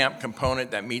youth camp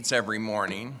component that meets every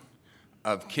morning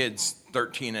of kids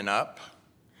 13 and up,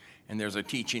 and there's a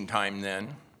teaching time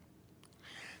then.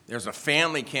 There's a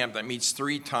family camp that meets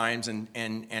 3 times, and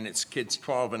it's kids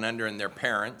 12 and under and their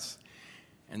parents.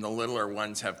 And the littler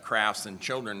ones have crafts and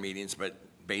children meetings, but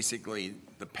basically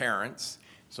the parents.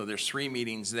 So there's 3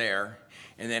 meetings there.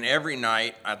 And then every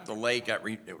night at the lake,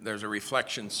 there's a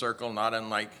reflection circle, not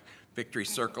unlike Victory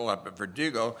Circle up at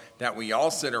Verdugo, that we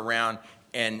all sit around,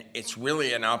 and it's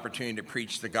really an opportunity to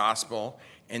preach the gospel.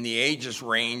 And the ages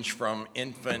range from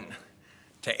infant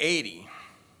to 80.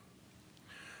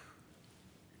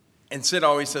 And Sid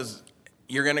always says,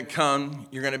 you're going to come,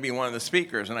 you're going to be one of the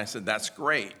speakers. And I said, that's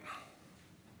great.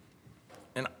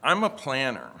 And I'm a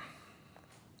planner.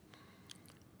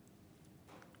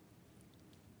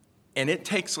 And it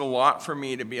takes a lot for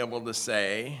me to be able to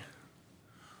say,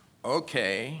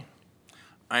 okay,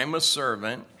 I'm a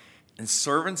servant, and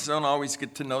servants don't always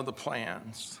get to know the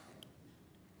plans.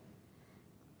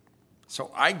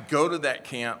 So I go to that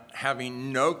camp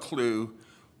having no clue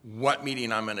what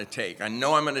meeting I'm going to take. I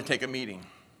know I'm going to take a meeting.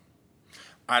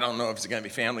 I don't know if it's going to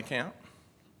be family camp.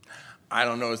 I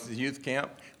don't know if it's the youth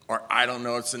camp. Or I don't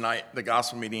know if it's the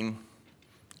gospel meeting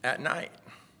at night.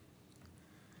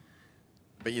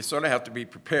 But you sort of have to be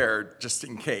prepared just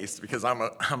in case, because I'm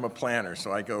a planner,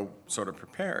 so I go sort of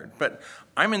prepared. But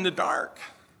I'm in the dark.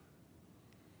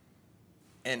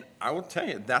 And I will tell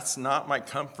you, that's not my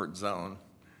comfort zone,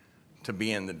 to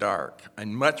be in the dark. I'd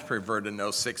much prefer to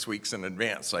know 6 weeks in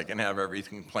advance so I can have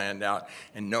everything planned out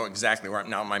and know exactly where I'm.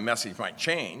 Now, my message might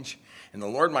change, and the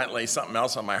Lord might lay something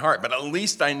else on my heart, but at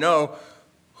least I know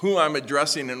who I'm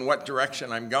addressing and what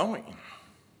direction I'm going.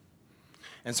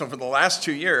 And so for the last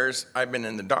 2 years, I've been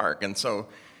in the dark. And so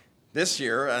this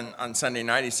year, on Sunday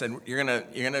night, he said, you're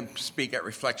gonna speak at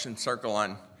Reflection Circle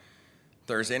on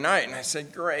Thursday night. And I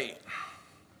said, great.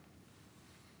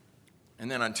 And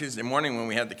then on Tuesday morning, when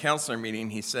we had the counselor meeting,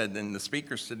 he said, then the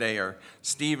speakers today are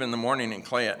Steve in the morning and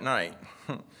Clay at night.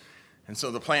 And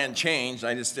so the plan changed.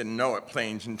 I just didn't know it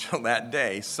changed until that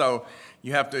day. So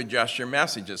you have to adjust your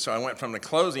messages. So I went from the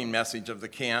closing message of the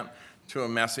camp to a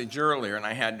message earlier, and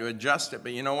I had to adjust it.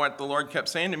 But you know what? The Lord kept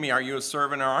saying to me, are you a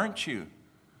servant or aren't you?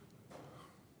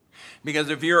 Because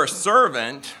if you're a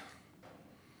servant,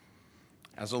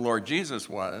 as the Lord Jesus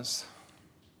was,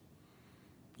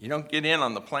 you don't get in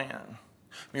on the plan.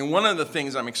 I mean, one of the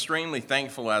things I'm extremely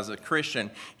thankful as a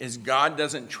Christian is God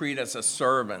doesn't treat us as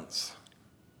servants.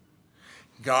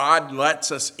 God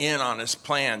lets us in on his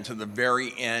plan to the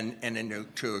very end and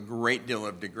to a great deal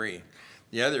of degree.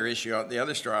 The other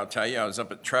story I'll tell you, I was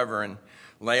up at Trevor and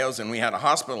Leo's, and we had a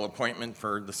hospital appointment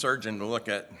for the surgeon to look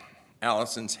at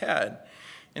Allison's head.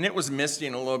 And it was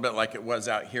misting a little bit like it was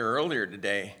out here earlier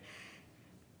today.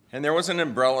 And there was an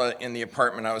umbrella in the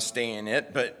apartment I was staying in,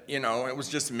 but, it was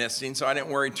just misting, so I didn't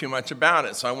worry too much about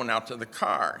it. So I went out to the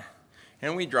car,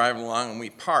 and we drive along and we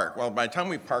park. Well, by the time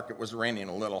we parked, it was raining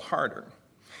a little harder.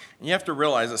 And you have to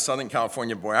realize, as a Southern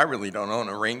California boy, I really don't own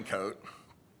a raincoat.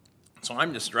 So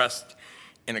I'm just dressed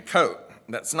in a coat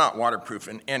that's not waterproof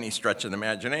in any stretch of the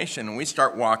imagination. And we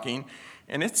start walking,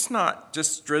 and it's not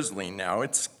just drizzling now.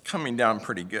 It's coming down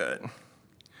pretty good.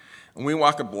 And we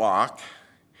walk a block,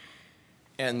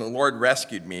 and the Lord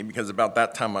rescued me, because about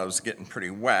that time I was getting pretty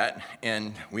wet,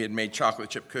 and we had made chocolate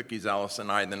chip cookies, Alice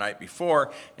and I, the night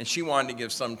before, and she wanted to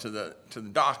give some to the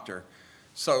doctor.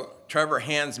 So Trevor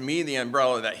hands me the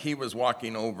umbrella that he was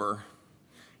walking over.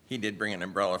 He did bring an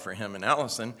umbrella for him and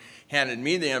Allison, handed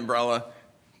me the umbrella,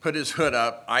 put his hood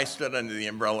up. I stood under the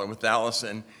umbrella with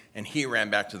Allison, and he ran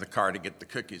back to the car to get the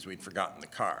cookies we'd forgotten in the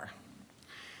car.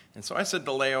 And so I said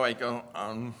to Leo, I go,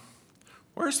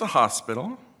 where's the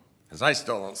hospital? because I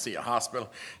still don't see a hospital.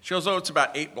 She goes, oh, it's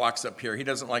about 8 blocks up here. He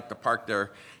doesn't like to park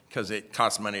there because it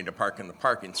costs money to park in the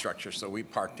parking structure, so we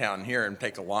park down here and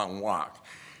take a long walk.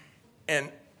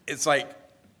 And it's like,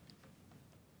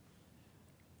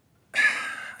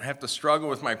 I have to struggle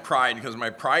with my pride, because my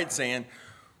pride's saying,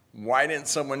 why didn't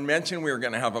someone mention we were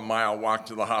going to have a mile walk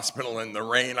to the hospital in the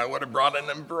rain? I would have brought an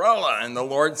umbrella. And the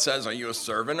Lord says, are you a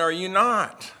servant or are you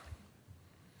not?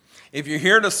 If you're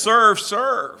here to serve,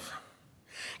 serve.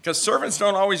 Because servants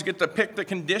don't always get to pick the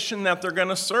condition that they're going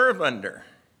to serve under.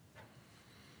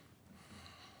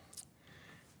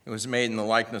 It was made in the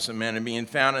likeness of men, and being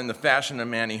found in the fashion of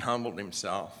man, he humbled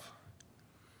himself.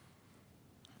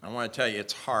 I want to tell you,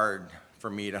 it's hard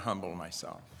for me to humble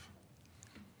myself.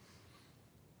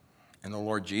 And the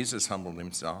Lord Jesus humbled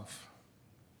himself.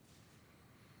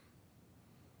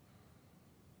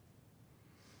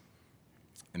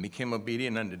 And became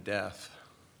obedient unto death.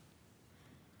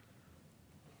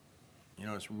 You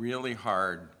know, it's really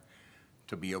hard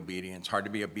to be obedient. It's hard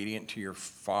to be obedient to your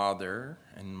father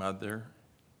and mother.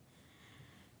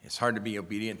 It's hard to be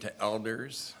obedient to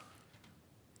elders.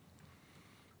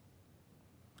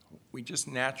 We just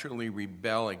naturally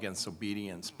rebel against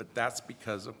obedience, but that's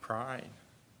because of pride.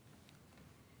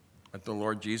 But the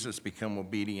Lord Jesus became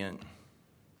obedient.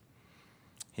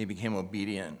 He became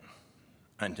obedient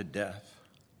unto death,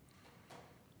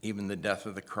 even the death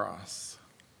of the cross.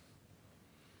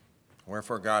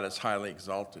 Wherefore God has highly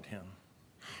exalted him.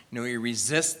 You know, he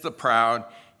resists the proud,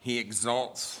 he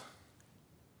exalts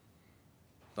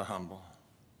the humble.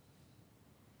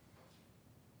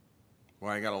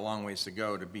 Well, I got a long ways to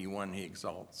go to be one he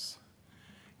exalts,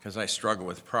 because I struggle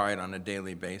with pride on a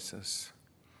daily basis.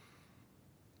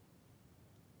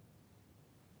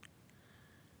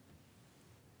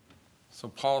 So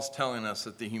Paul's telling us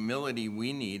that the humility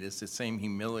we need is the same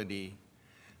humility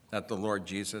that the Lord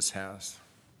Jesus has.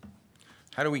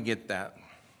 How do we get that?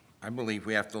 I believe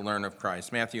we have to learn of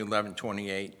Christ. Matthew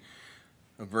 11:28,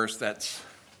 a verse that's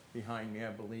behind me,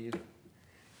 I believe.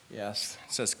 Yes,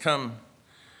 it says, come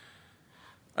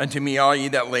unto me, all ye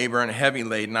that labor and are heavy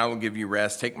laden, I will give you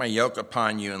rest. Take my yoke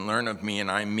upon you and learn of me,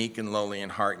 and I am meek and lowly in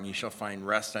heart, and ye shall find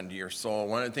rest unto your soul.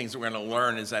 One of the things we're going to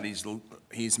learn is that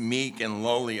he's meek and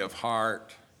lowly of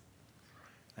heart.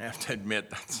 I have to admit,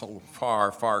 that's a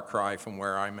far, far cry from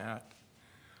where I'm at.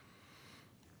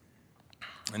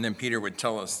 And then Peter would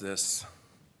tell us this.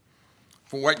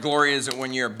 For what glory is it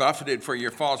when you are buffeted for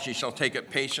your faults, ye shall take it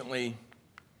patiently.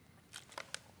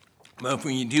 But if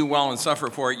when you do well and suffer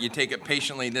for it, you take it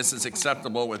patiently, this is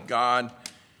acceptable with God.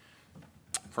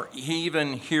 For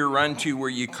even hereunto were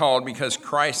you called, because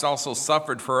Christ also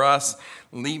suffered for us,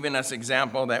 leaving us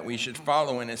example that we should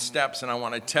follow in his steps. And I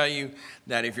want to tell you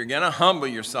that if you're going to humble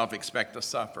yourself, expect to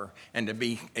suffer, and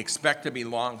expect to be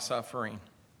long-suffering.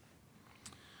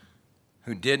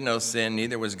 Who did no sin,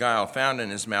 neither was guile found in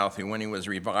his mouth, who when he was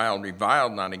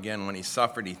reviled not again. When he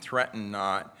suffered, he threatened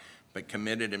not, but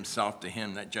committed himself to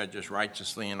him that judges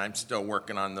righteously. And I'm still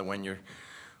working on the when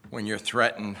you're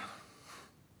threatened.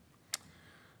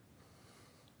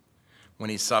 When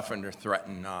he suffered or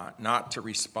threatened not to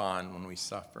respond when we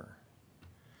suffer.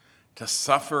 To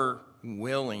suffer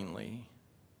willingly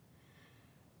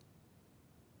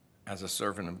as a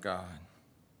servant of God.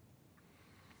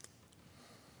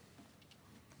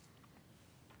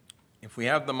 If we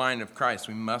have the mind of Christ,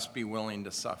 we must be willing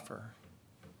to suffer.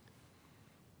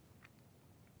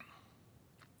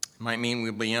 It might mean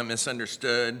we'll be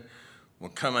misunderstood, we'll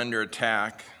come under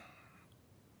attack,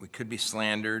 we could be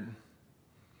slandered,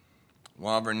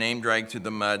 we'll have our name dragged through the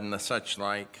mud and the such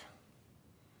like.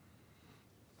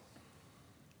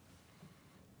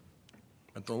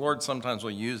 But the Lord sometimes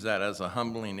will use that as a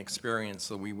humbling experience,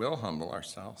 so we will humble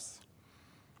ourselves.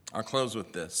 I'll close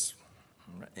with this.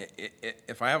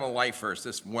 If I have a life verse,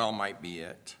 this well might be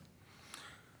it.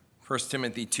 1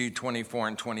 Timothy 2:24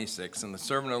 and 26. And the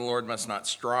servant of the Lord must not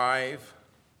strive,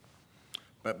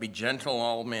 but be gentle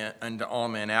unto all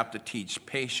men, apt to teach,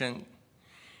 patient,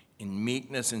 in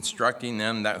meekness, instructing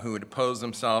them that who would oppose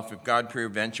themselves, if God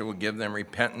peradventure will give them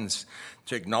repentance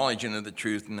to acknowledge into the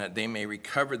truth, and that they may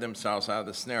recover themselves out of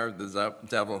the snare of the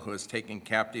devil, who is taken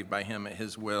captive by him at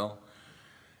his will.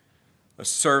 A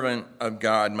servant of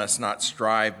God must not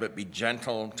strive, but be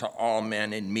gentle to all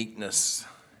men in meekness,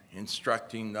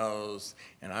 instructing those.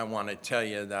 And I want to tell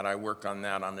you that I work on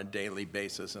that on a daily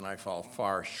basis, and I fall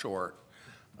far short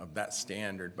of that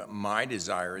standard. But my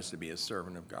desire is to be a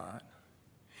servant of God.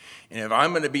 And if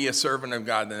I'm going to be a servant of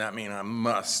God, then that means I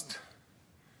must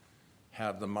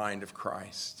have the mind of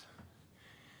Christ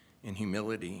in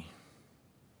humility.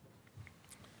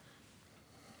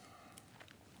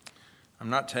 I'm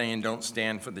not telling you don't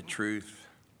stand for the truth.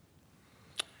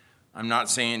 I'm not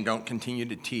saying don't continue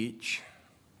to teach.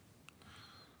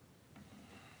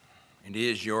 It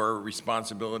is your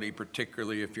responsibility,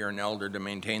 particularly if you're an elder, to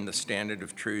maintain the standard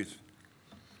of truth.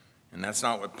 And that's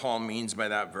not what Paul means by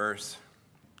that verse.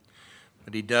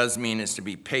 What he does mean is to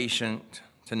be patient,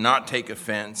 to not take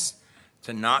offense,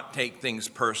 to not take things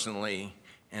personally,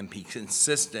 and be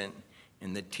consistent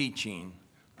in the teaching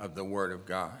of the Word of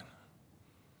God.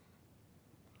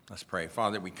 Let's pray.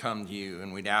 Father, we come to you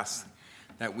and we'd ask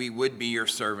that we would be your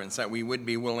servants, that we would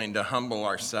be willing to humble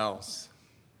ourselves,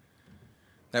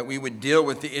 that we would deal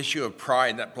with the issue of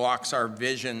pride that blocks our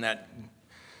vision, that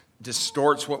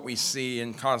distorts what we see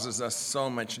and causes us so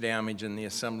much damage in the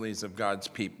assemblies of God's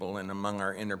people and among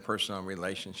our interpersonal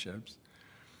relationships.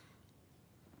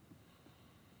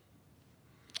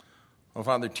 Oh,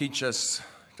 Father, teach us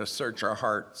to search our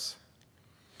hearts.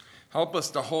 Help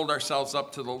us to hold ourselves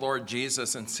up to the Lord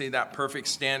Jesus and see that perfect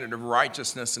standard of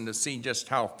righteousness and to see just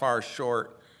how far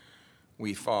short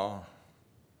we fall.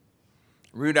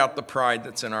 Root out the pride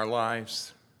that's in our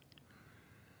lives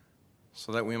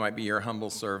so that we might be your humble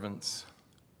servants,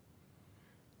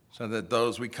 so that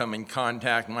those we come in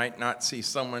contact might not see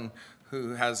someone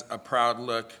who has a proud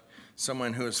look,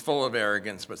 someone who is full of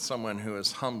arrogance, but someone who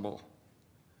is humble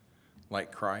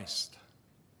like Christ,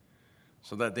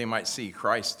 so that they might see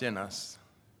Christ in us,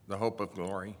 the hope of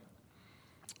glory.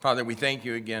 Father, we thank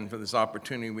you again for this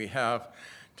opportunity we have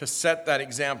to set that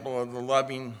example of the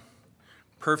loving,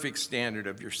 perfect standard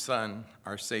of your Son,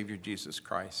 our Savior, Jesus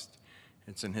Christ.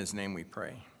 It's in his name we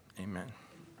pray. Amen.